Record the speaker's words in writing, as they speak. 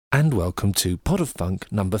and welcome to Pod of Funk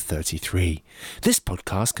number 33. This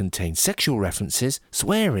podcast contains sexual references,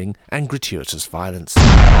 swearing, and gratuitous violence.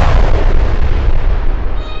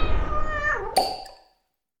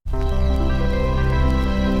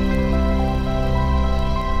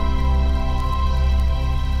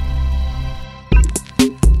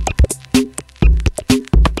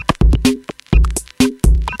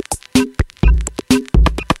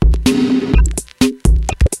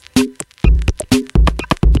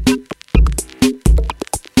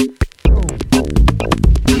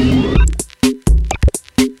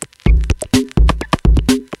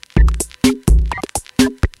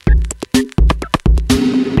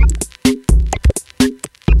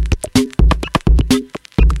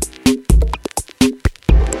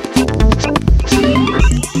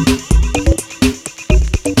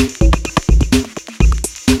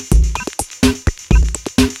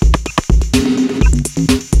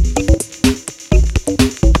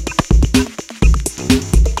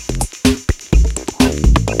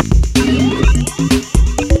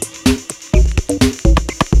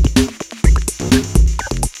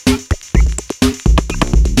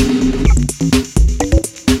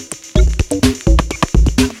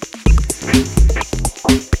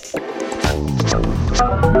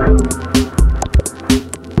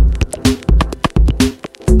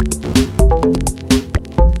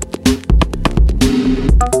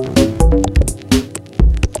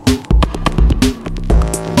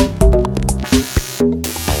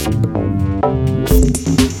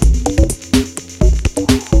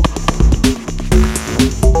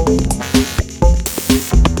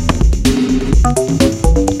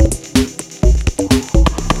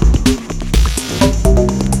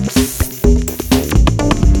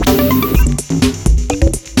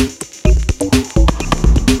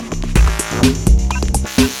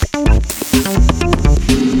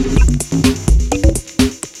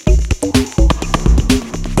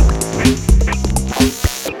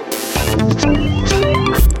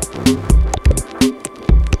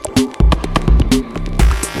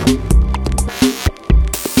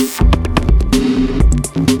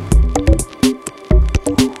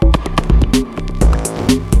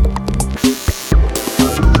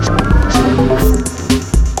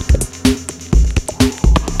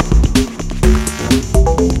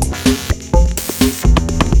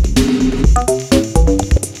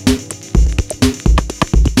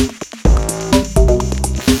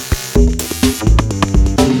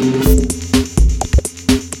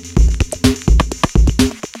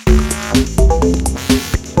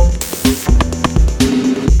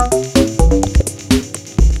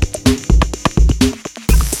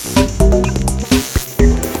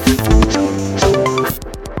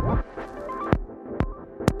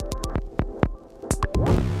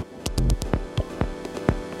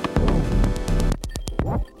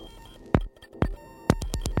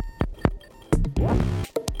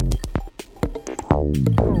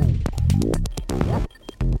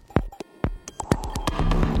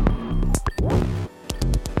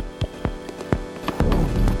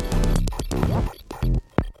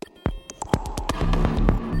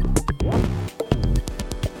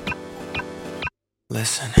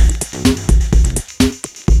 Listen.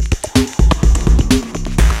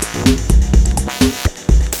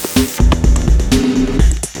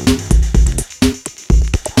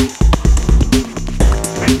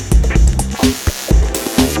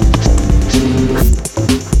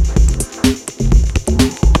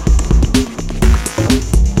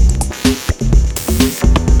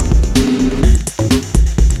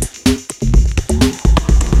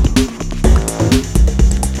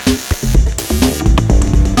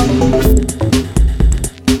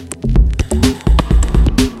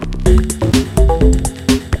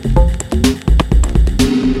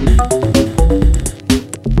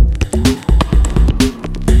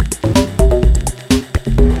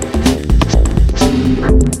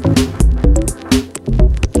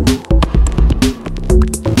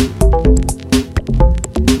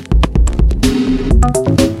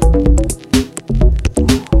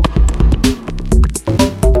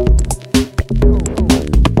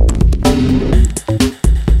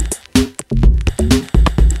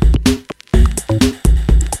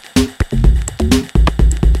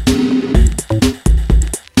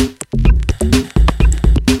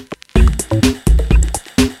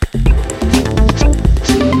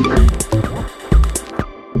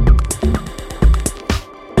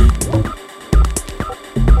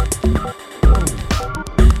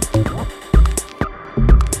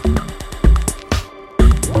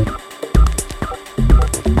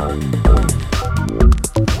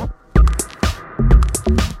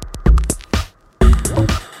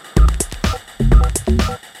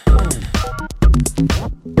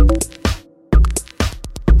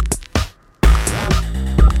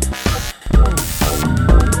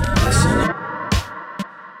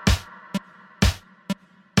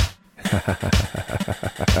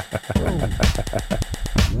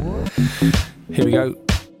 Here we go.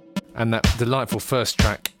 And that delightful first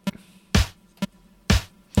track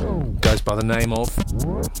goes by the name of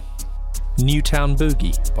Newtown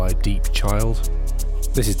Boogie by Deep Child.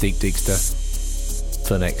 This is Deep Deekster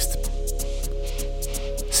for the next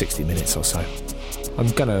 60 minutes or so. I'm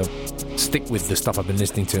gonna stick with the stuff I've been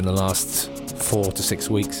listening to in the last 4 to 6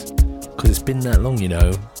 weeks, because it's been that long, you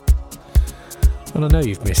know. And I know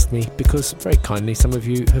you've missed me, because very kindly some of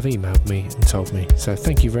you have emailed me and told me. So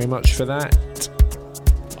thank you very much for that.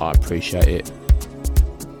 I appreciate it.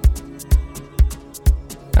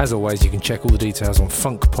 As always, you can check all the details on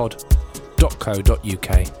funkpod.co.uk.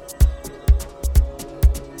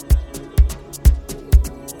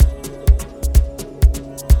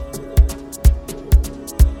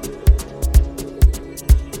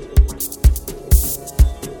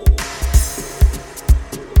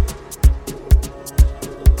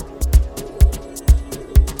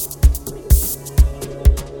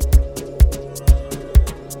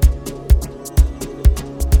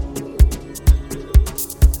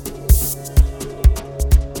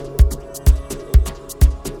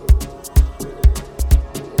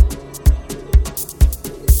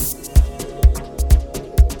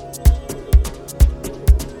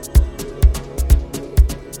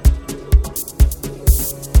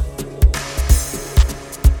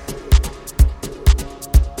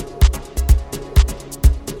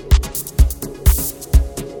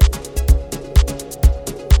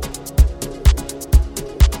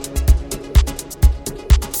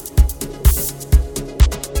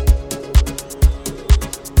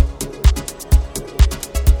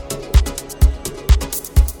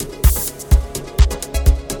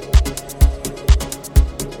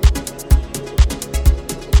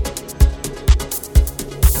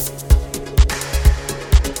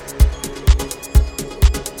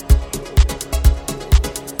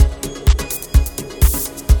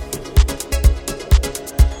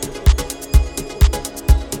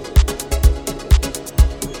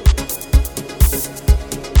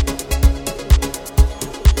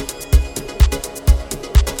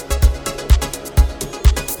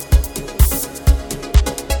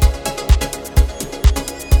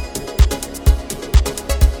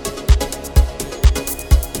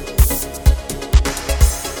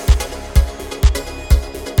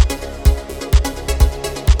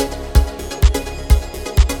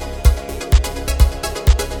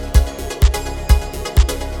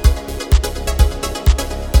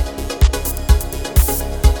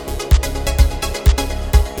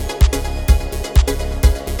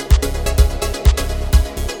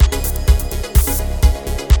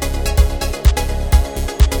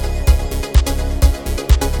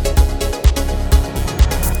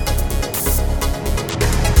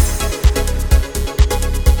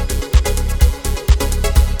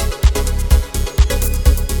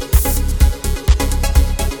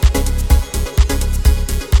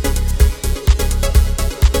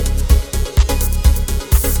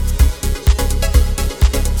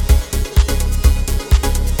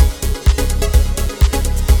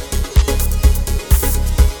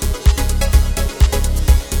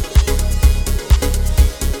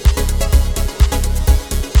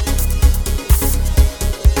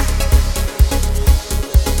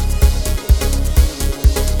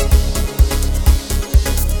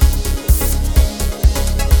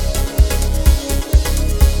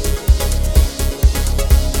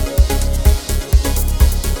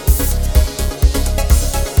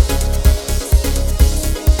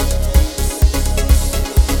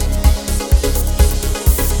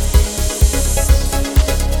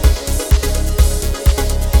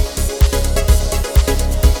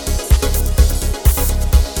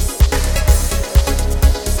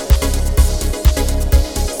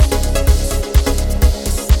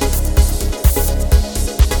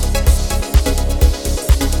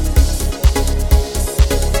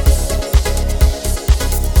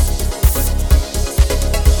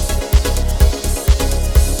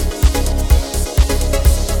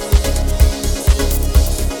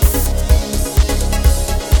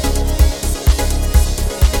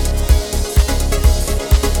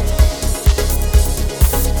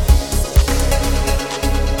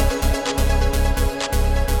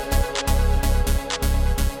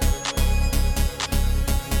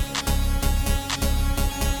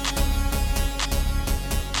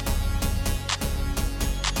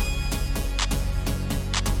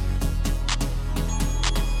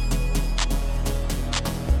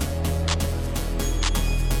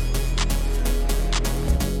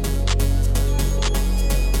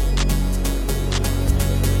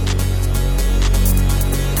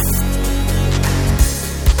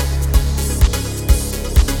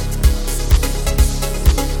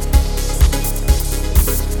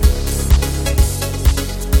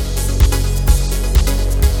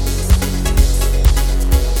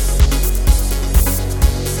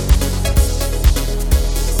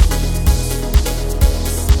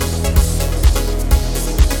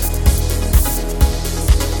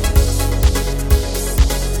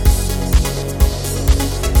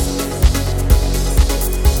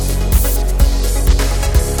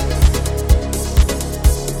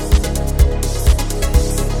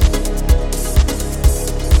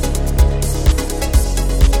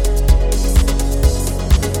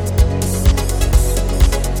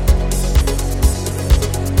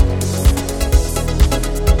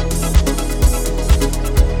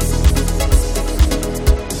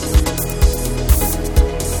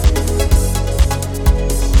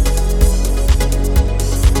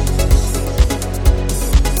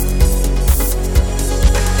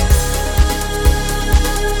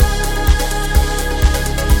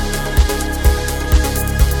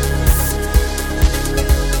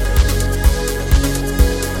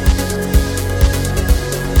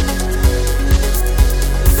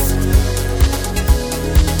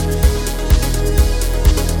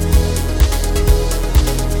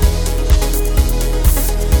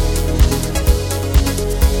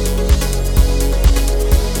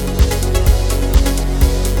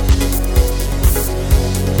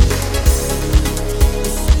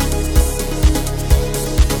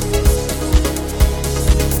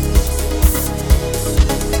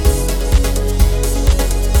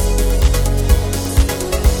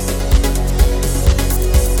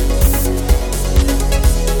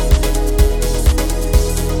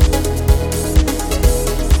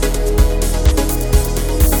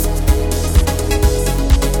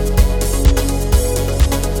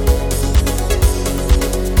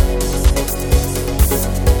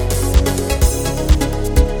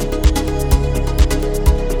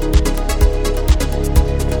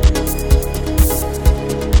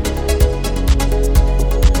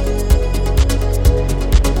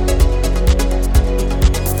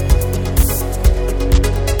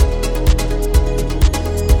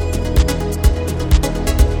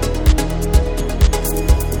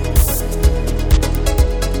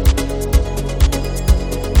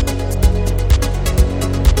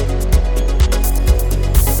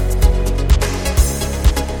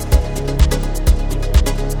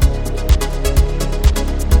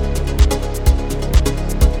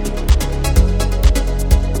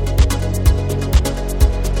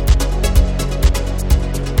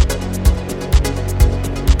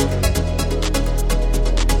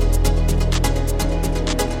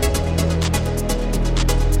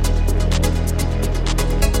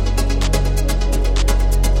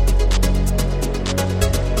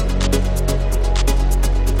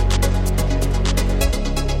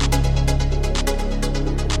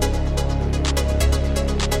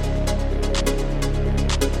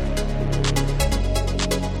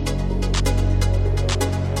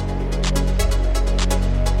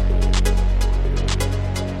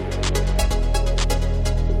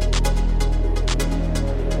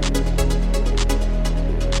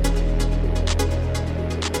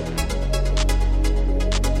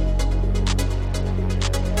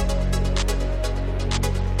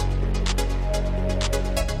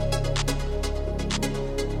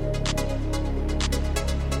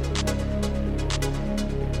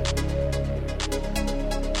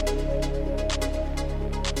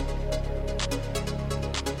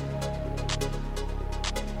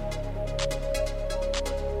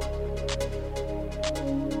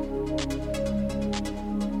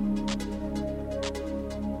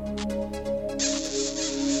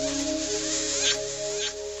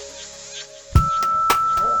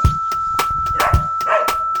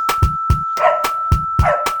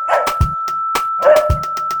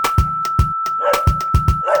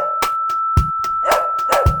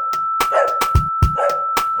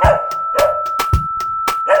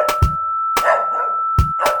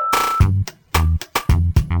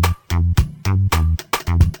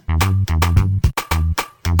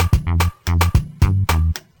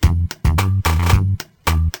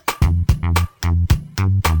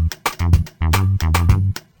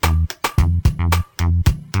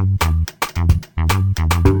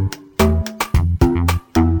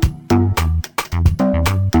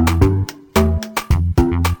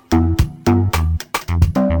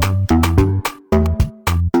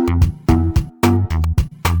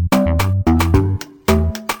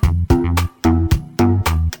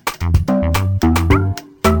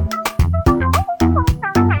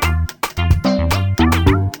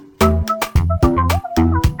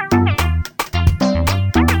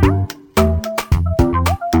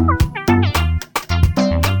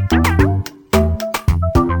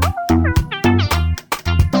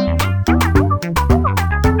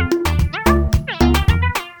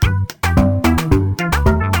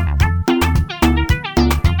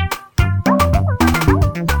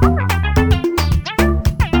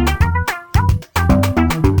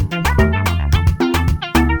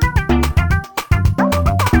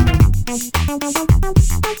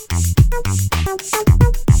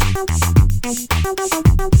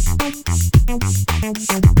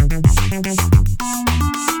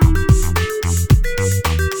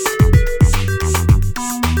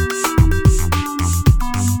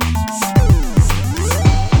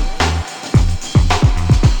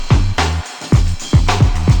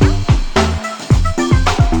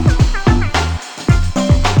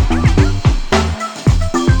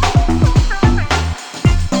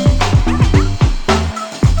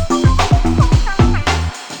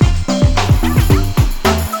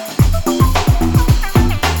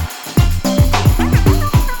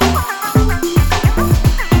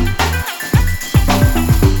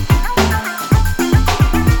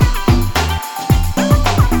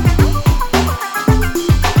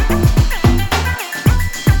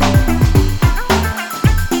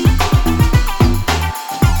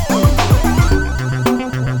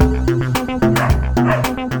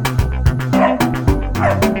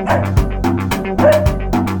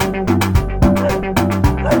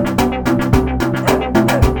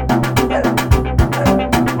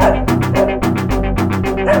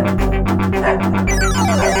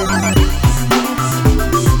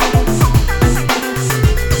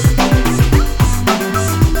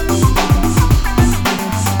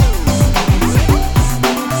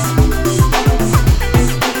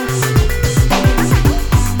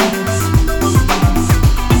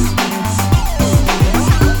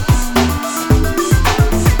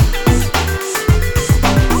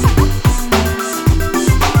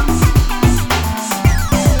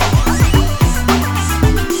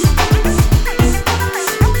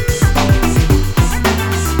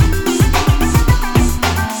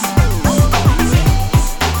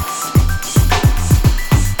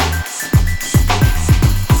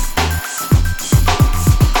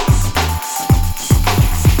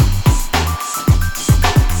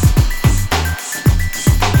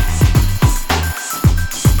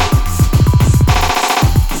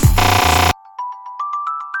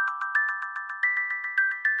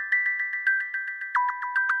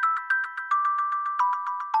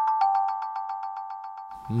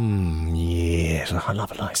 Yeah, I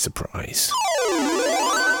love a nice surprise.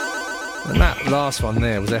 And that last one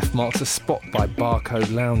there was F Marks a Spot by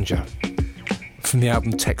Barcode Lounger from the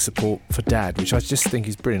album Tech Support for Dad, which I just think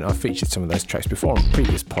is brilliant. I've featured some of those tracks before on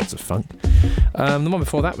previous pods of funk. The one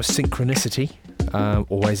before that was Synchronicity,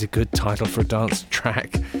 always a good title for a dance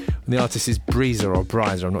track. And the artist is Breezer or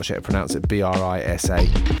Brizer, I'm not sure how to pronounce it, Brisa.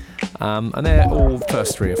 And they're all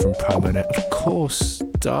first three are from Promonet. Of course,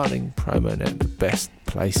 darling, Promonet, the best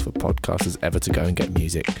place for podcasters ever to go and get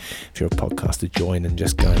music. If you're a podcaster, join and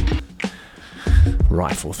just go and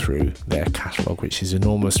rifle through their catalogue, which is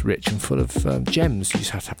enormous, rich and full of gems. You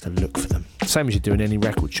just have to look for them. Same as you do in any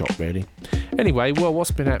record shop, really. Anyway, well,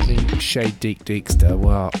 what's been happening, Shay Deekster?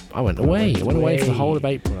 Well, I went away. I went away for the whole of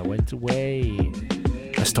April. I went away.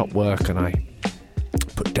 I stopped work and I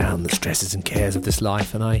put down the stresses and cares of this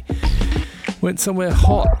life and I went somewhere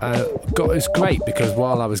hot. It was great because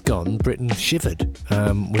while I was gone, Britain shivered.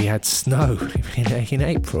 We had snow in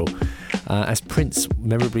April, as Prince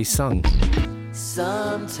memorably sung.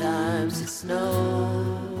 Sometimes it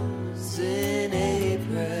snows in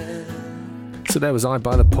April. So there was I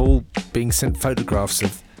by the pool being sent photographs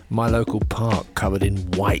of my local park covered in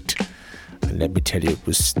white. And let me tell you, it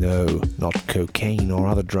was snow, not cocaine or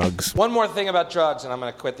other drugs. One more thing about drugs, and I'm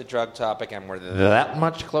going to quit the drug topic, and we're that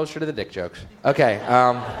much closer to the dick jokes. Okay,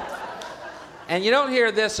 and you don't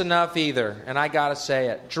hear this enough either, and I got to say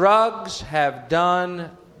it. Drugs have done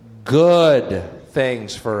good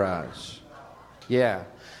things for us. Yeah.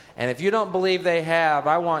 And if you don't believe they have,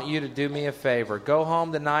 I want you to do me a favor. Go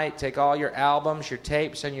home tonight, take all your albums, your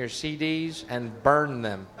tapes, and your CDs, and burn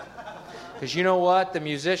them. Because you know what? The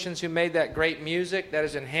musicians who made that great music that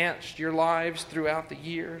has enhanced your lives throughout the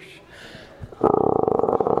years,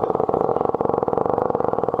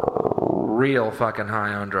 real fucking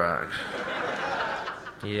high on drugs.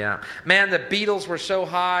 Yeah. Man, the Beatles were so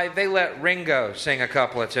high, they let Ringo sing a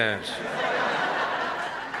couple of tunes.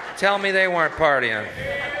 Tell me they weren't partying.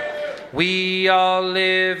 We all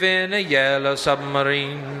live in a yellow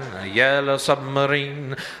submarine, a yellow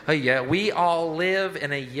submarine, we all live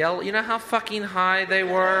in a yellow... You know how fucking high they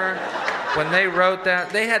were when they wrote that?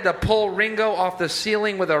 They had to pull Ringo off the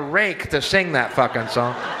ceiling with a rake to sing that fucking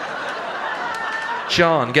song.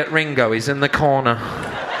 John, get Ringo, he's in the corner.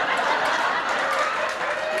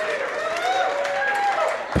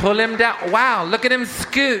 Pull him down. Wow, look at him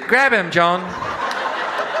scoot. Grab him, John.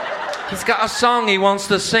 He's got a song he wants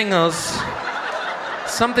to sing us.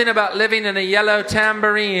 Something about living in a yellow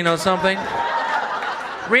tambourine or something.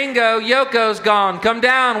 Ringo, Yoko's gone. Come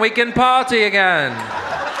down, we can party again.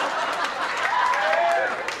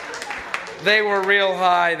 They were real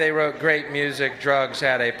high. They wrote great music. Drugs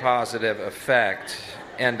had a positive effect.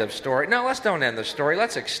 End of story. No, let's don't end the story.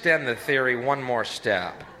 Let's extend the theory one more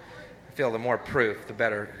step. I feel the more proof, the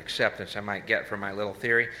better acceptance I might get for my little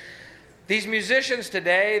theory. These musicians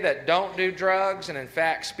today that don't do drugs and in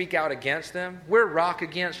fact speak out against them, we're rock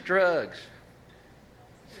against drugs.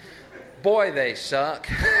 Boy, they suck.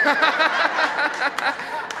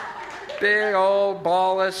 Big old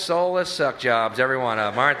ballless, soulless suck jobs, every one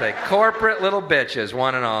of them, aren't they? Corporate little bitches,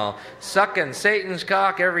 one and all. Sucking Satan's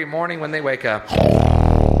cock every morning when they wake up.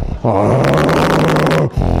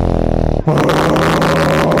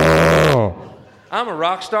 I'm a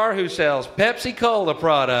rock star who sells Pepsi Cola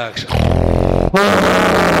products.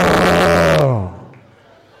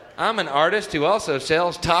 I'm an artist who also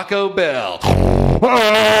sells Taco Bell.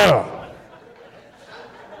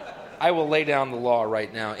 I will lay down the law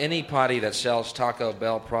right now. Any potty that sells Taco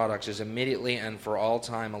Bell products is immediately and for all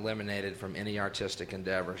time eliminated from any artistic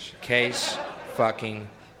endeavors. Case fucking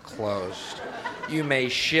closed. You may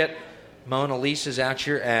shit Mona Lisa's out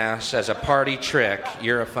your ass as a party trick.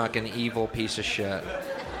 You're a fucking evil piece of shit.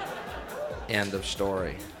 End of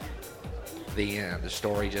story. The end. The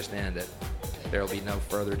story just ended. There will be no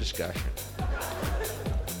further discussion.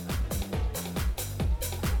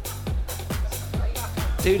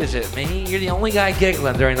 Dude, is it me? You're the only guy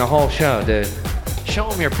giggling during the whole show, dude.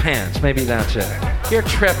 Show him your pants. Maybe that's it. You're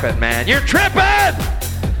tripping, man. You're tripping!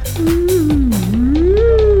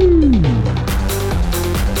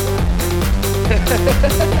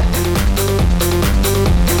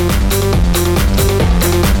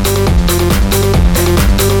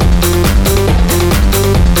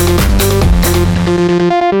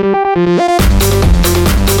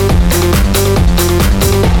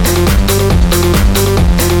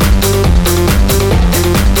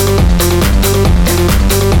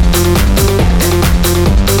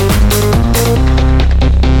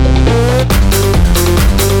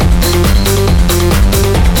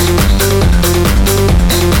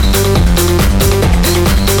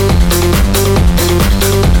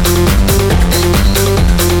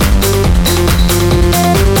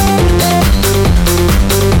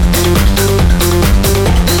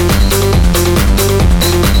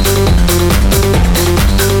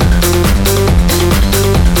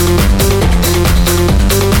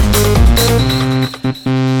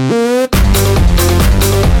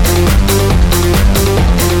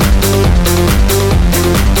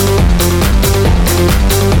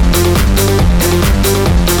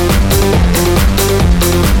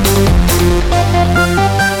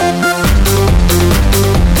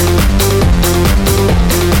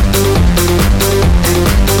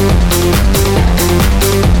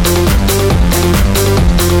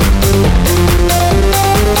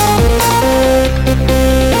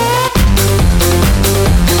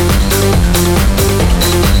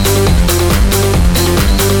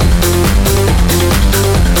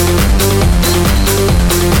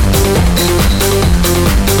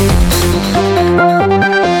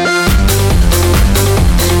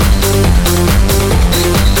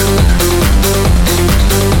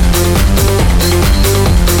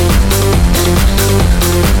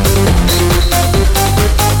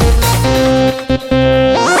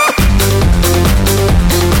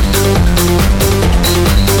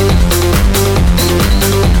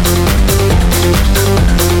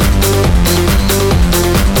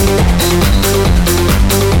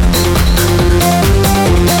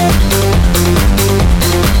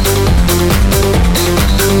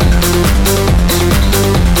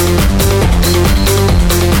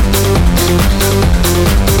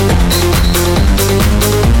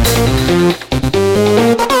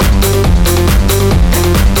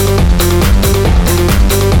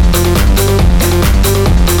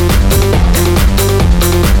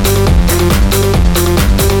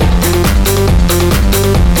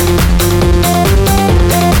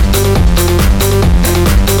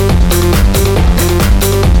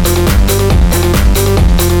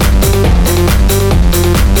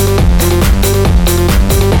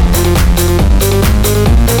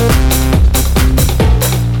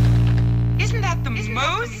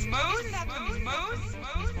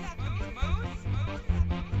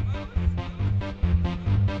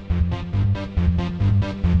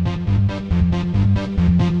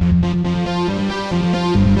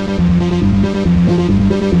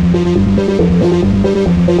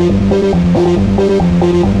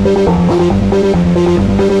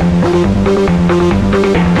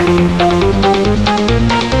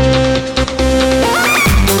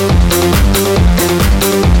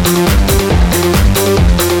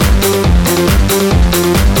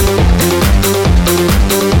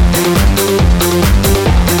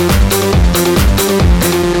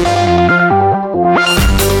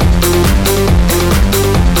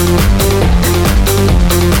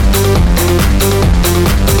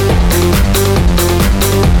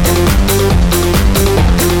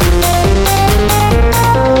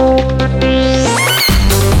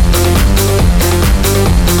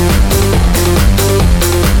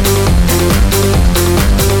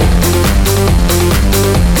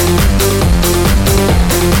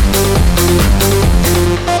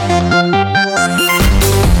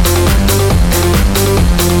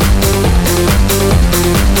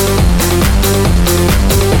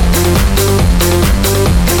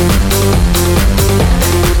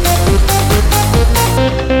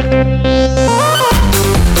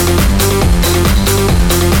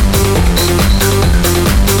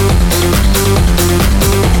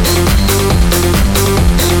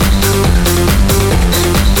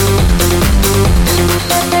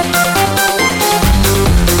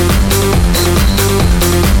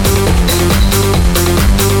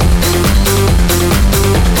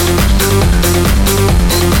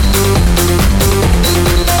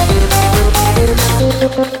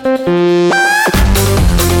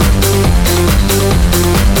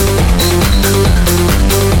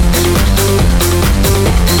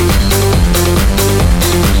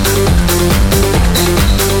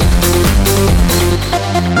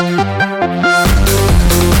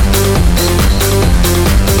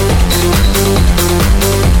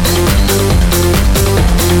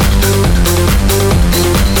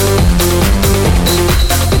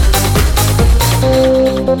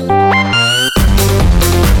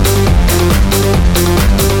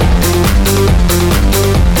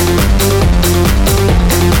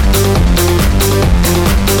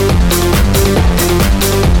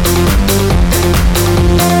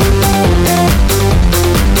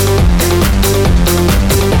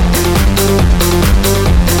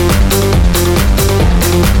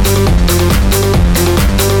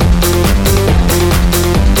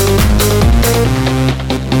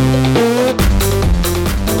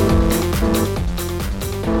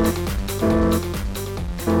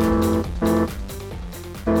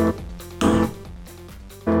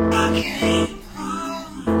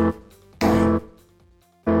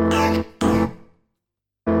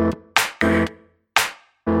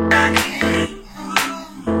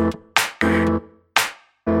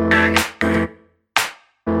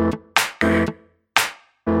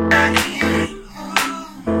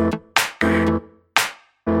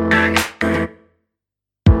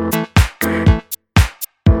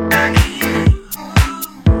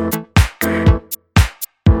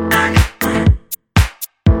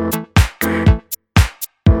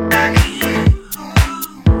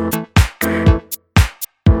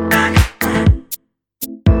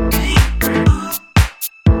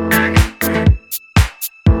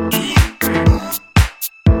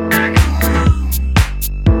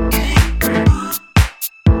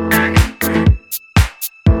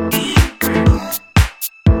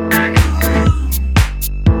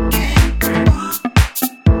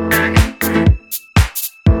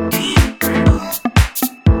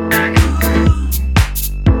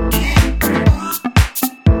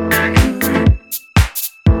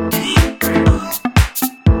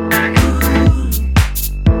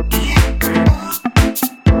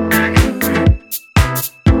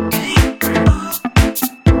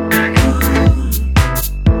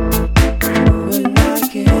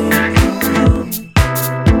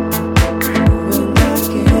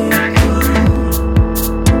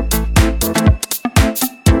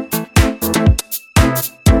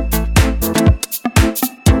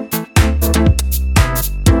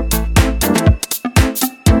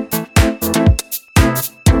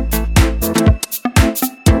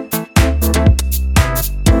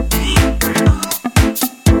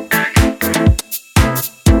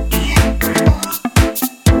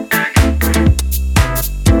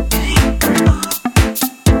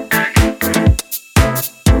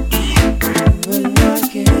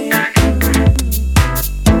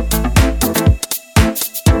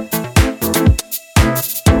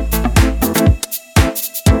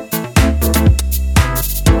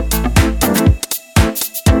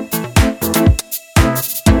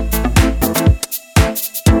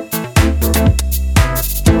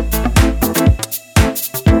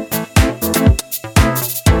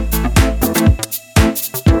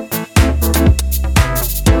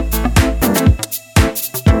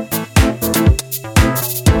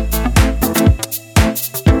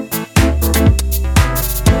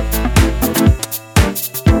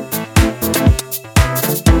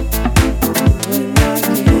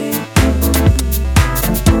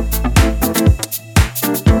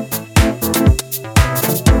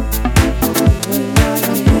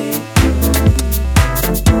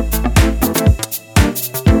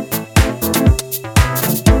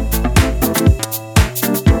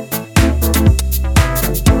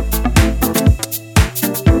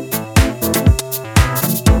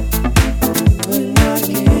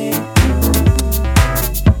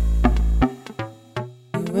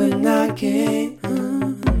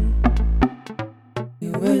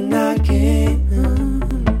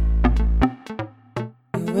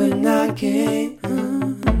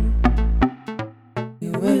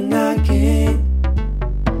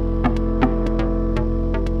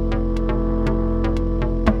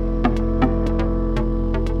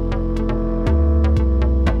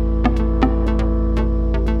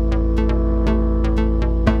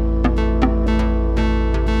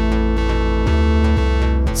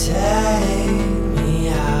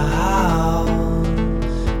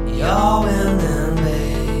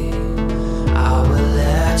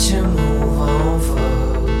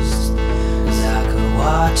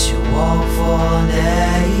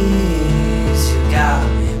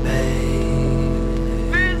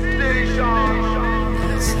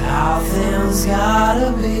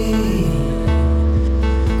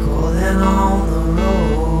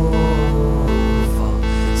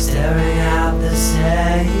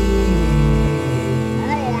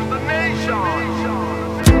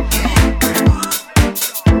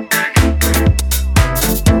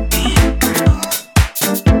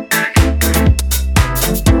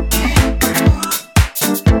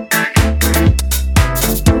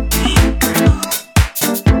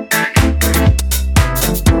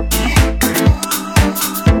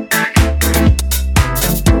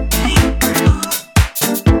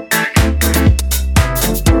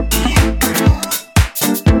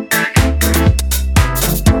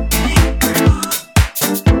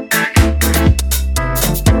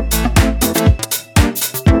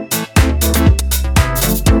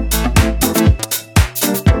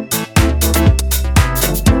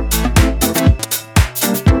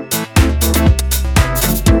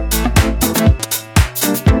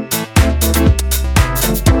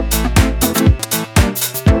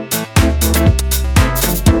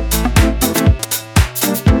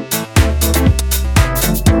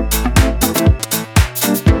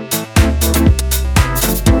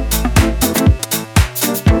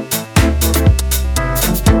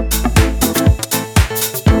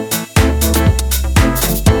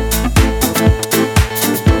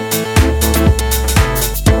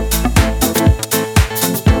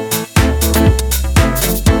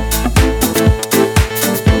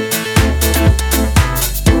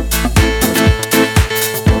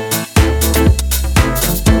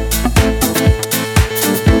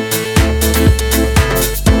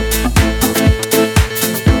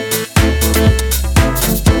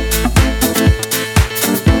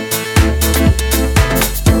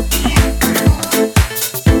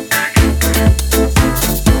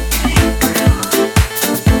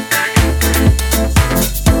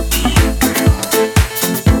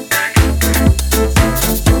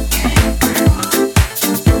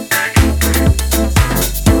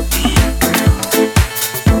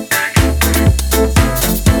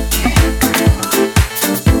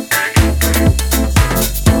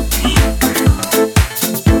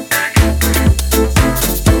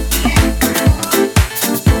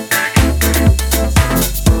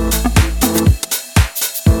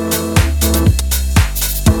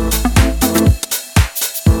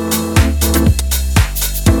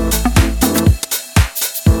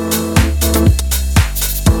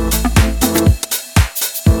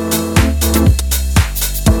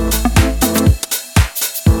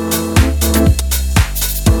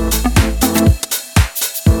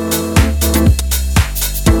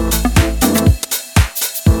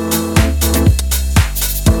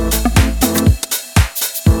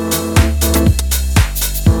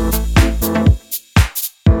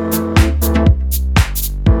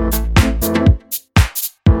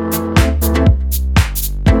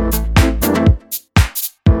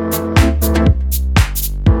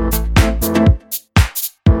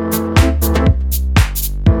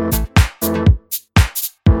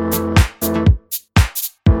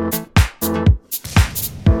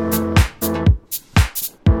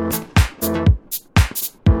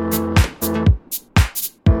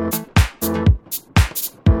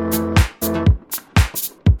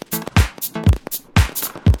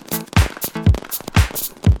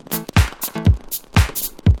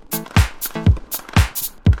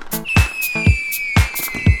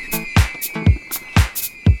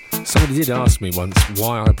 Somebody did ask me once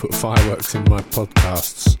why I put fireworks in my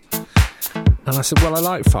podcasts. And I said, well, I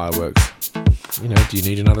like fireworks. You know, do you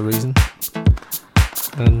need another reason?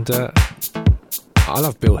 And I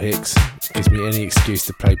love Bill Hicks. It gives me any excuse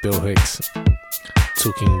to play Bill Hicks,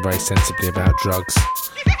 talking very sensibly about drugs.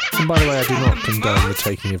 And by the way, I do not condone the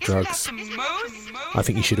taking of drugs. I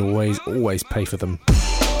think you should always pay for them.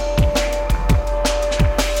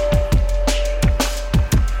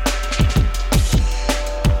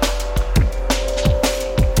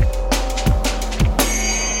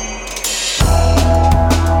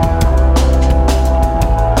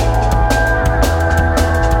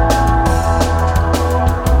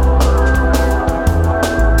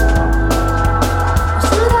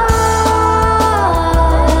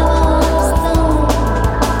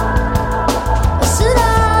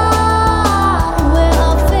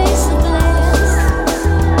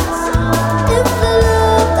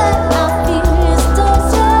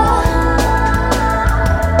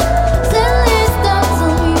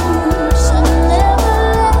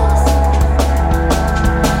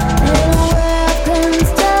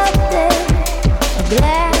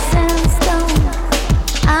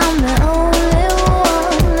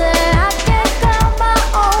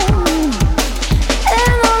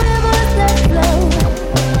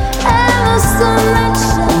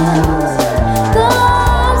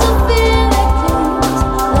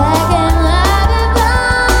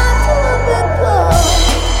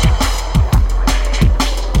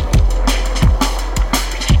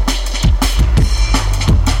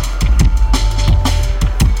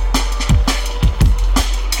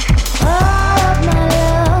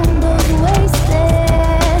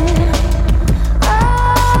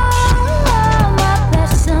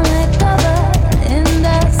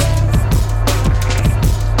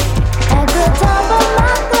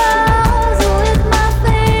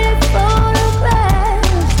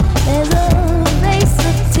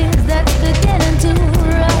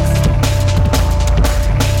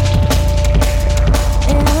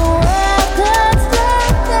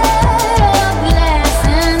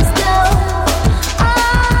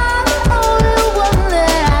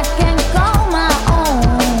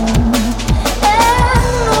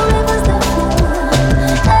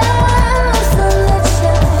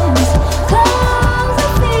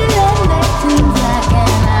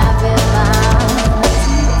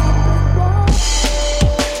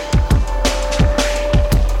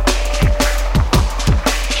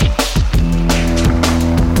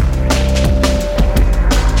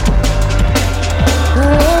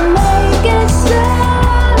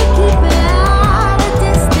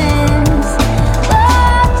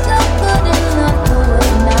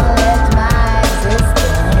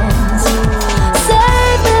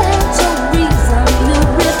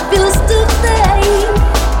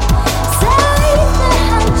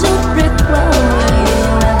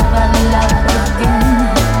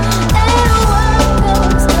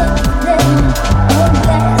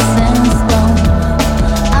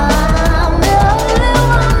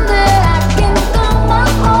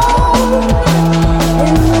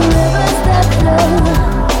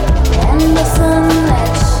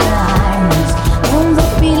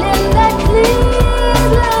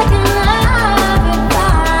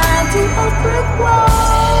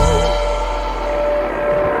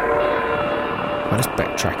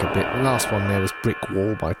 One there was Brick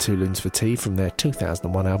Wall by Two Loons for Tea from their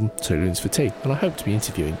 2001 album Two Loons for Tea, and I hope to be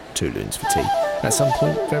interviewing Two Loons for Tea at some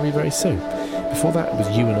point very, very soon. Before that was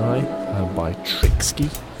You and I by Trixie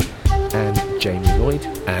and Jamie Lloyd,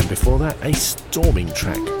 and before that a storming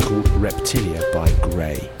track called Reptilia by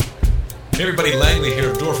Grey. Hey everybody, Langley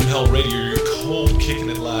here of Door from Hell Radio, your cold kicking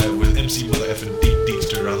it live with MC Mother Effin' Deep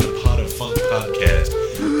Deepster on the Pot of Funk podcast.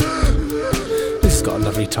 This has got a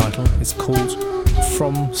lovely title. It's called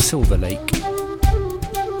From Silver Lake.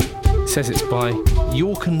 It says it's by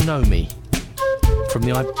York and Nomi from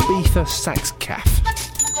the Ibiza Sax Caf.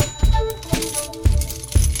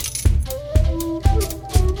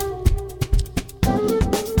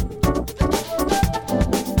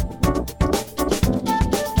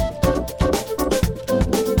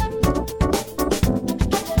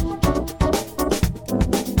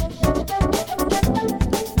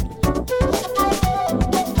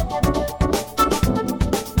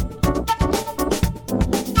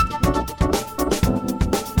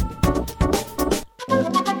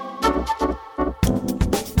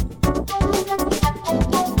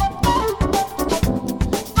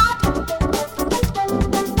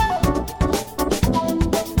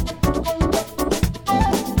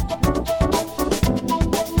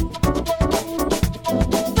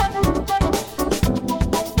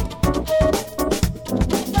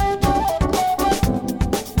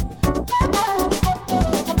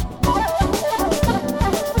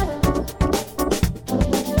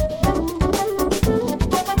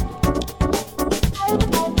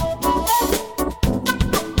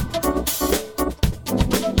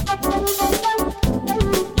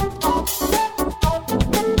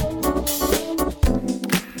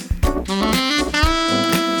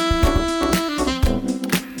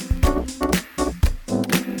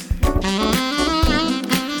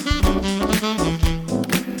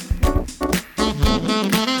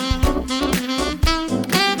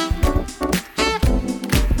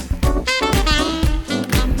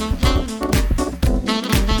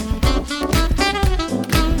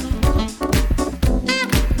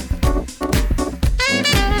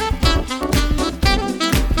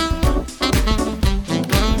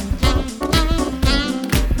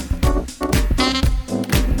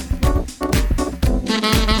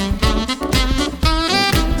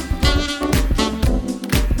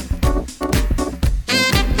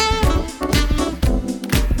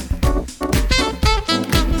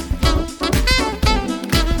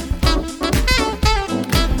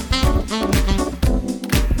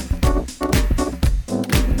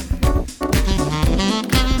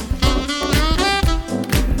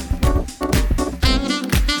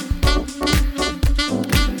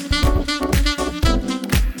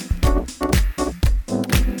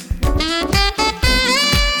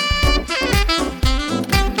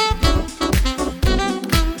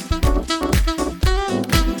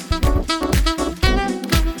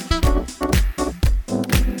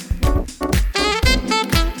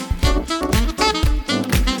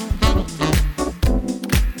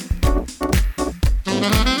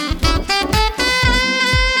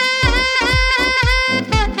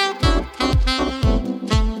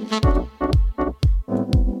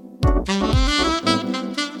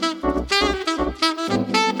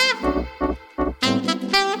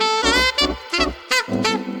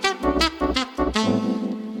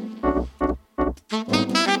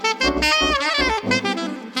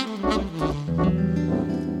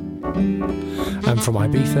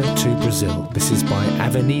 Ibiza to Brazil. This is by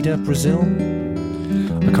Avenida Brazil.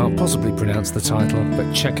 I can't possibly pronounce the title,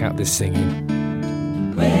 but check out this singing.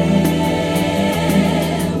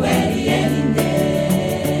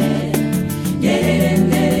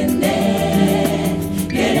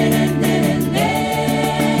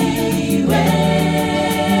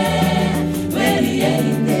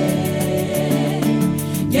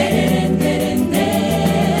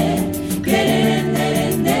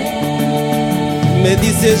 Me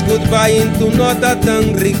dices goodbye en tu nota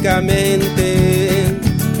tan ricamente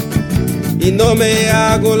y no me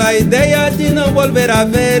hago la idea de no volver a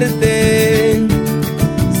verte.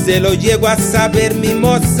 Se lo llego a saber, mi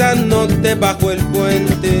moza, no te bajo el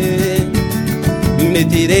puente. Me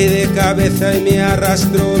tiré de cabeza y me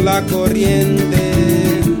arrastró la corriente.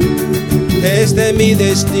 Este es mi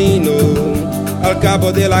destino, al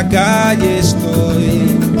cabo de la calle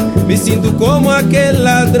estoy. Me siento como aquel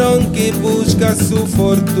ladrón que busca su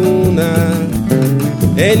fortuna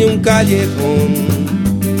en un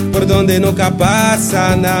callejón por donde nunca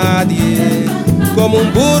pasa nadie, como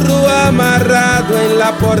un burro amarrado en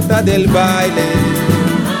la puerta del baile.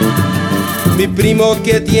 Mi primo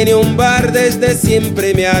que tiene un bar desde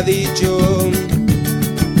siempre me ha dicho,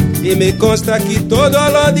 y me consta que todo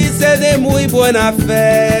lo dice de muy buena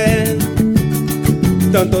fe: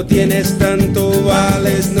 tanto tienes, tanto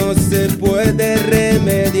vales, no se puede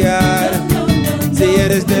remediar. Si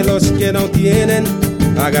eres de los que no tienen,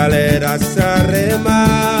 a galeras a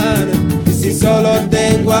remar. Y si solo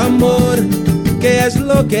tengo amor, ¿qué es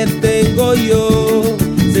lo que tengo yo?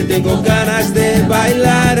 Si tengo ganas de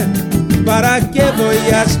bailar, ¿para qué voy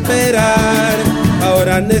a esperar?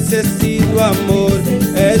 Ahora necesito amor,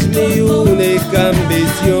 es mi única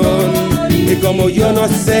ambición. Y como yo no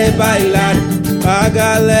sé bailar, a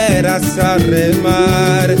galeras a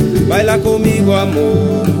remar. Baila conmigo,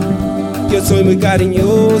 amor, que yo soy muy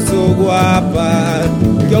cariñoso, guapa.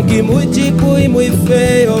 Que aunque muy chico y muy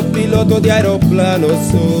feo, piloto de aeroplano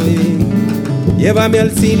soy. Llévame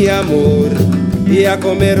al cine, amor, y a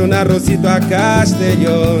comer un arrocito a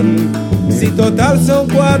Castellón. Si total son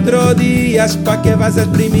 4 días, ¿pa' qué vas a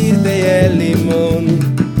exprimirte el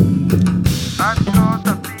limón?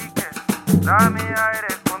 Dame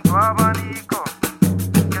aire con tu abanico,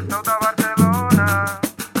 que toda Barcelona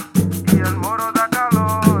y el moro da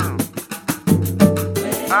calor.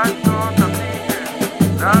 Alto tapique,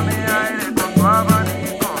 dame aire con tu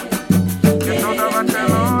abanico, que toda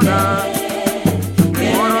Barcelona y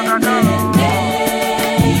el moro da calor.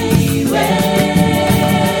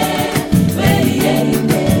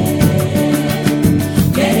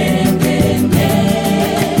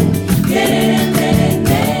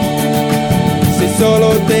 Solo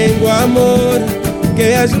tengo amor,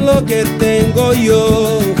 ¿qué es lo que tengo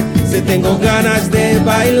yo? Si tengo ganas de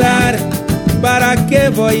bailar, ¿para qué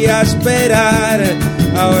voy a esperar?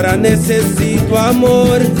 Ahora necesito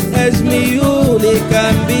amor, es mi única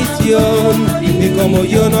ambición. Y como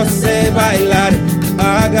yo no sé bailar,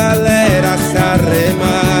 a galeras a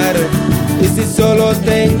remar. Y si solo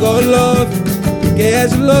tengo love, ¿qué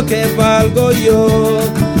es lo que valgo yo?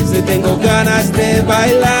 Si tengo ganas de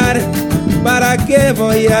bailar, ¿para qué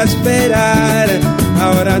voy a esperar?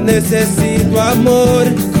 Ahora necesito amor,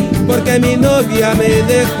 porque mi novia me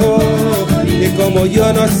dejó. Y como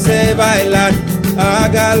yo no sé bailar, a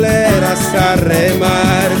galeras a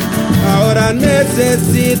remar. Ahora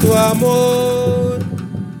necesito amor.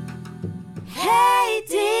 Hey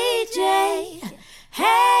DJ,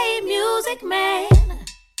 hey music man.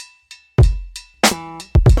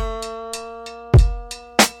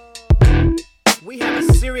 We have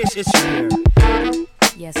a serious issue here.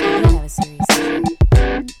 Yes, we do have a serious issue.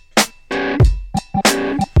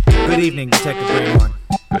 Good evening, Detective Greenhorn.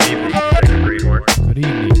 Good evening, Detective Greenhorn. Good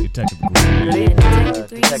evening, Detective Greenhorn.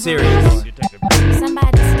 Detective Serious.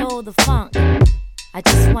 Somebody stole the funk. I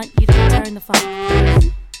just want you to return the funk.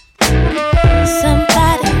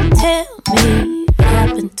 Somebody tell me what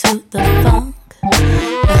happened to the funk.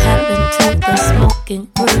 What happened to the smoking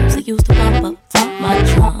grooves that used to bump up from my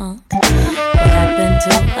trunk? What happened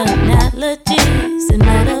to analogies and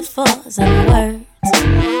metaphors and words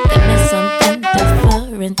that meant something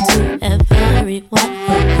different to everyone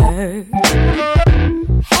who heard?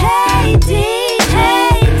 Hey DJ,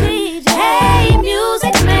 hey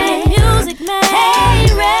music man, hey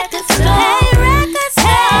record store, hey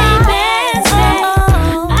bandstand.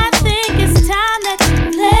 I think it's time that you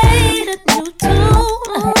played a new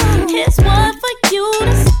tune. Here's one for you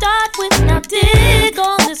to start with. Now dig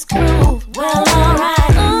on this groove. Well, alright.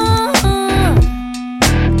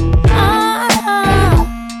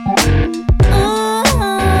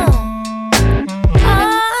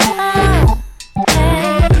 Hey.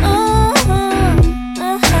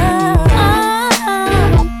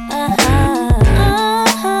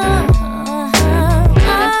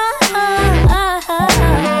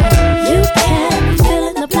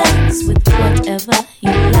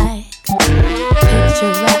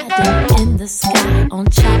 sky on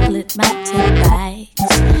chocolate mountain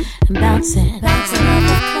bikes and bouncing off the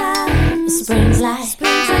clouds. Springs like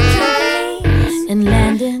and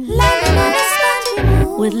landing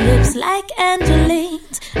with lips like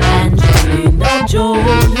Angeline's. Angelina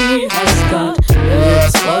Jolie has got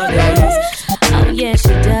lips for days. Oh yeah,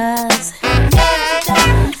 she does.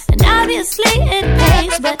 And obviously it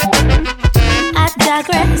pays, but I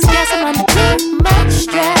digress. Guess I'm under too much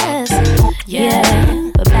stress.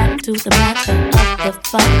 Yeah, but back to the matter of the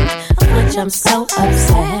funk, of which I'm so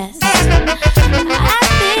obsessed. I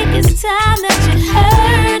think it's time that you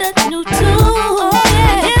heard a new tune. Oh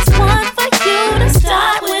yeah, here's one for you to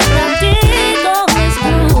start with. I dig on this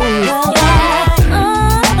groove.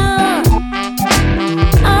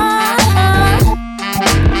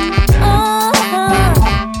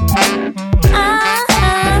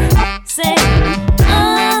 Say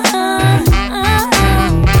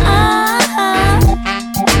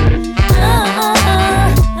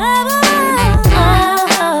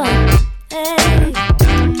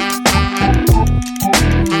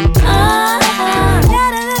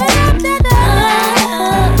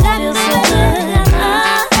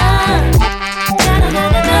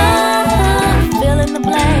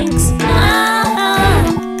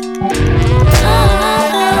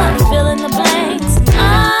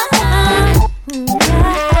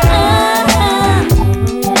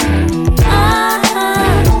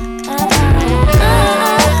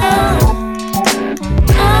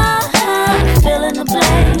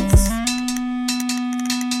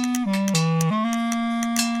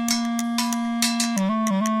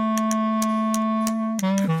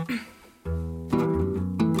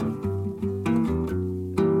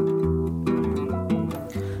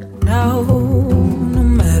No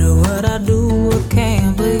matter what I do, I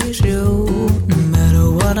can't please you. No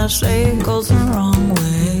matter what I say, it goes the wrong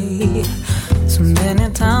way. So many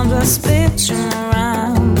times I spit you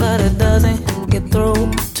around, but it doesn't get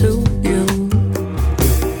through to you.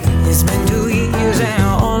 It's been 2 years and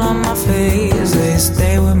all on my face, they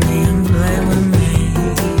stay with me and play with me.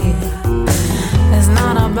 It's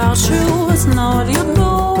not about you, it's not what you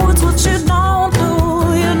do, it's what you don't do,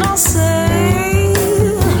 you don't say.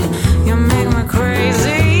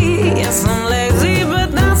 Crazy, yes I'm lazy, but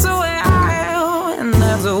that's the way I am, and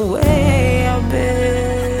that's the way I've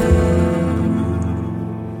been.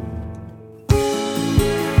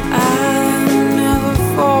 I never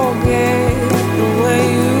forget the way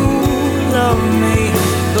you love me,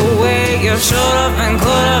 the way you should have and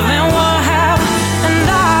could have and would have, and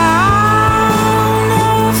I'll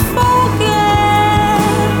never forget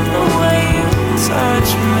the way you touch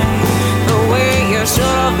me, the way you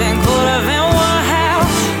should have and could have and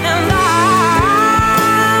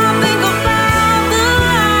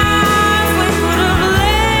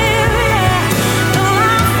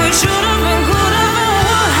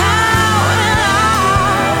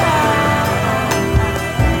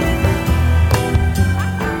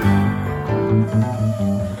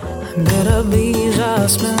bees are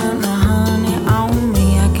spilling the honey on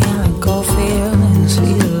me. I can't let go, feeling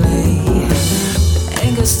sweetly.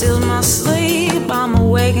 Anger steals my sleep. I'm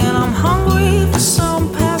awake and I'm hungry for some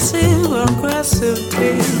passive aggressive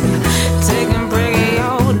thing. Taking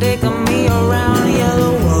brigio, digging me around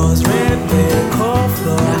yellow walls, red bed, cold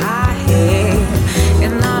floor, high head.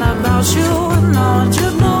 It's not about you, it's not what you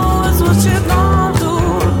know, it's what you don't do,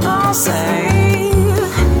 don't say.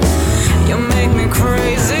 You make me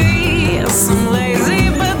crazy. I'm lazy,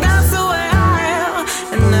 but that's the way I am,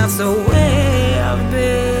 and that's the way I've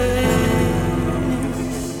been.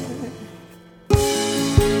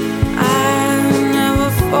 I never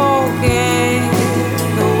forget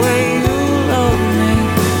the way you love me,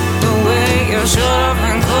 the way you should have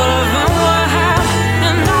and could have and would have,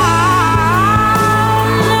 and I'll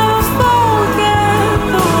never forget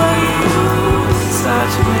the way you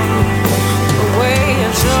touch me, the way you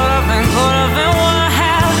should have and could have and would have.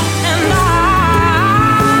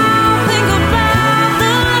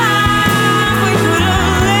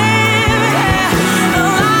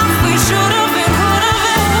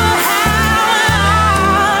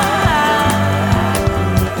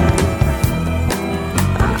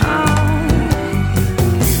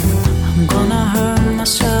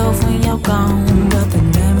 Gone, but the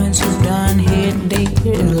damage you've done hit deep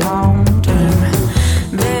long term.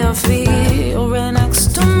 Bare feet right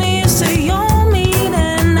next to me, say you're mean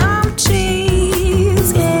and I'm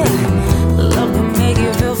cheese. Yeah, love can make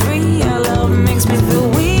you feel free, yeah, love makes me feel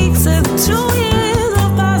weak. Said 2 years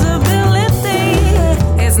of possibility.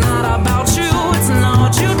 It's not about you, it's not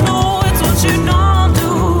what you do, it's what you don't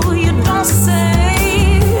do, you don't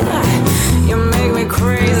say. You make me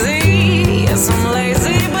crazy, yes I'm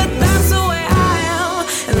lazy, but that's the way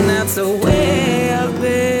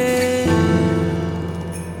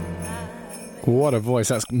What a voice.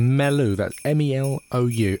 That's Melou. That's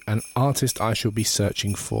Melou, an artist I shall be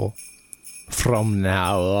searching for from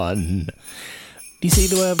now on. Do you see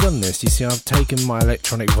the way I've done this? You see, I've taken my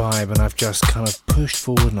electronic vibe and I've just kind of pushed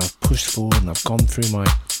forward and I've pushed forward and I've gone through my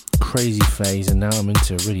crazy phase, and now I'm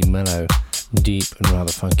into a really mellow, deep and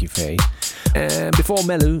rather funky phase. And before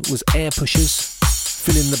Melou was Air Pushers,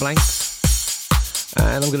 Fill in the Blanks.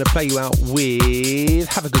 And I'm going to play you out with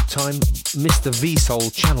Have a Good Time, Mr. V-Soul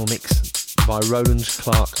Channel Mix by Roland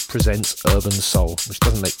Clark Presents Urban Soul, which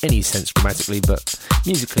doesn't make any sense grammatically, but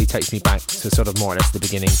musically takes me back to sort of more or less the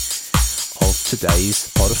beginning of today's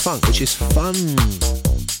Pod of Funk, which is fun.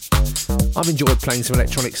 I've enjoyed playing some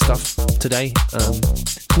electronic stuff today.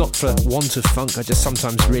 Not for want of funk, I just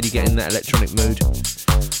sometimes really get in that electronic mood.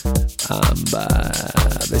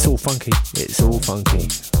 But it's all funky. It's all funky.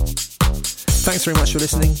 Thanks very much for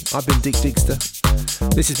listening. I've been Dick Digster.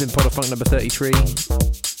 This has been Pod of Funk number 33.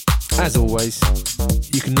 As always,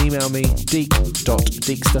 you can email me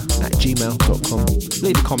deek.digster@gmail.com.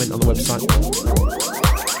 Leave a comment on the website.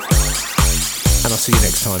 And I'll see you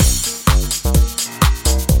next time.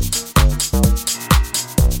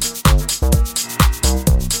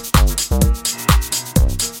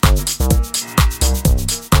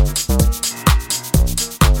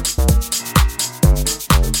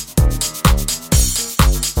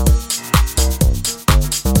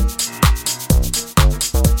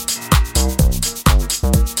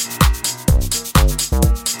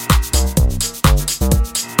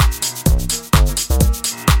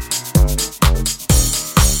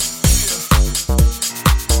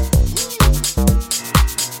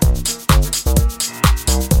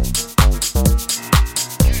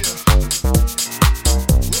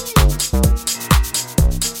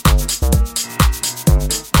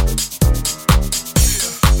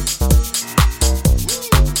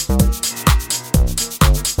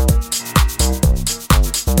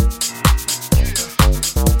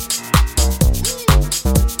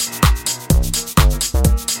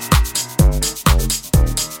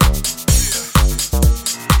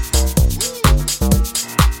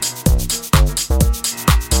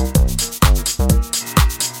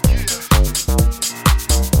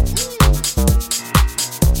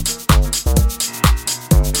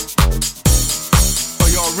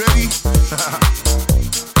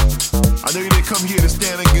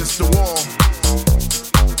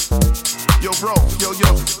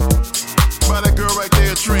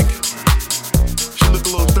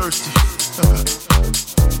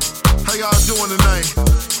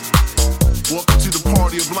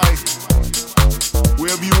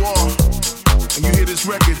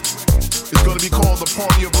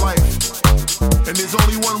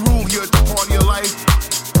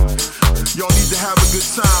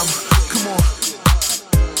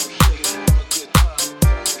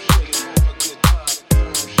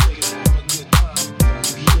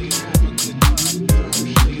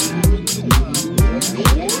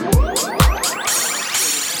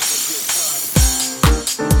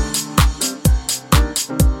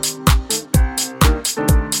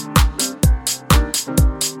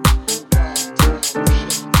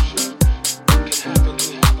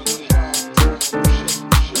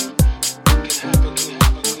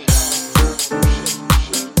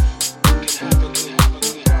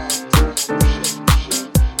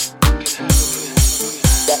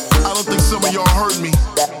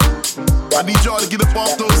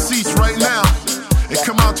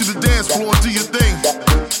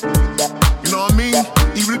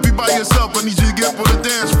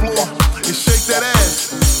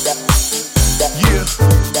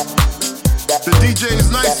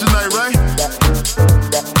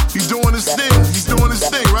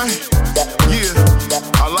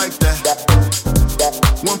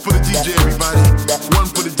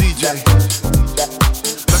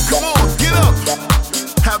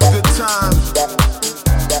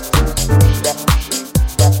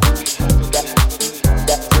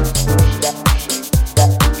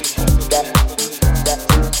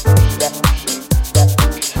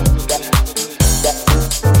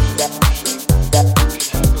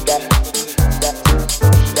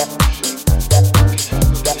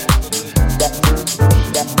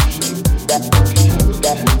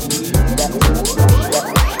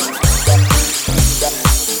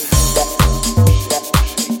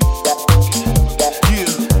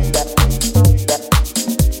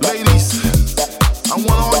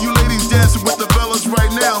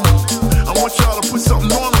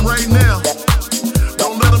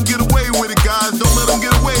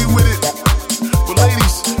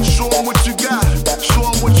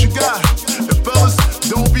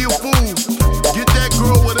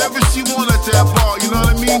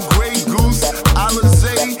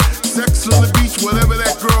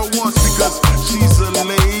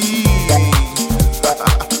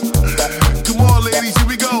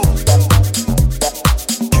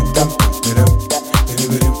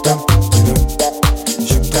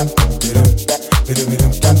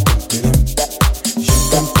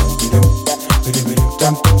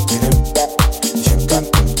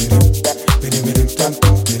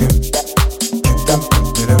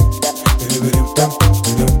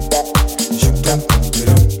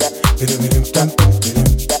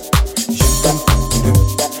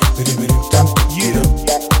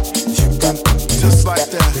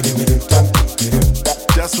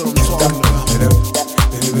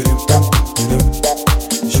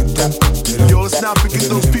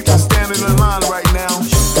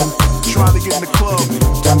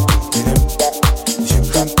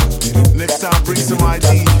 bring some ID.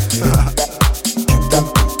 You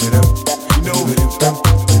know,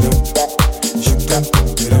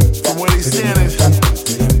 from where they standing,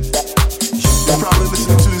 they probably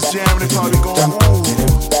listening to this jam and they probably going, ooh,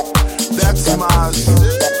 that's my shit.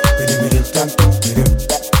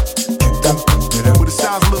 But it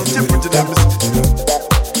sounds a little different to them.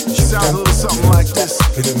 It sounds a little something like this.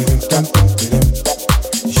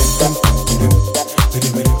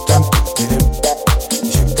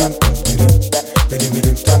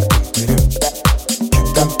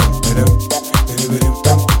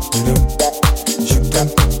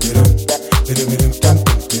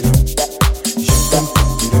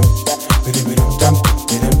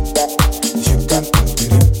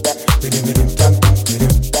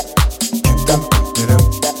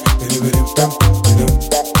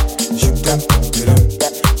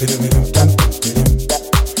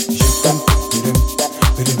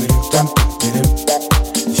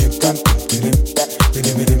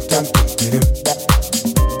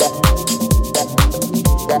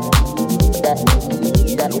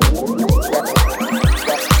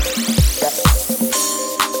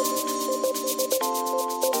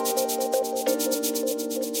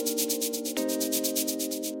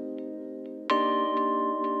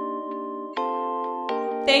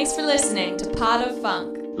 Thanks for listening to Pot of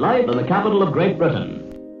Funk. Live in the capital of Great Britain.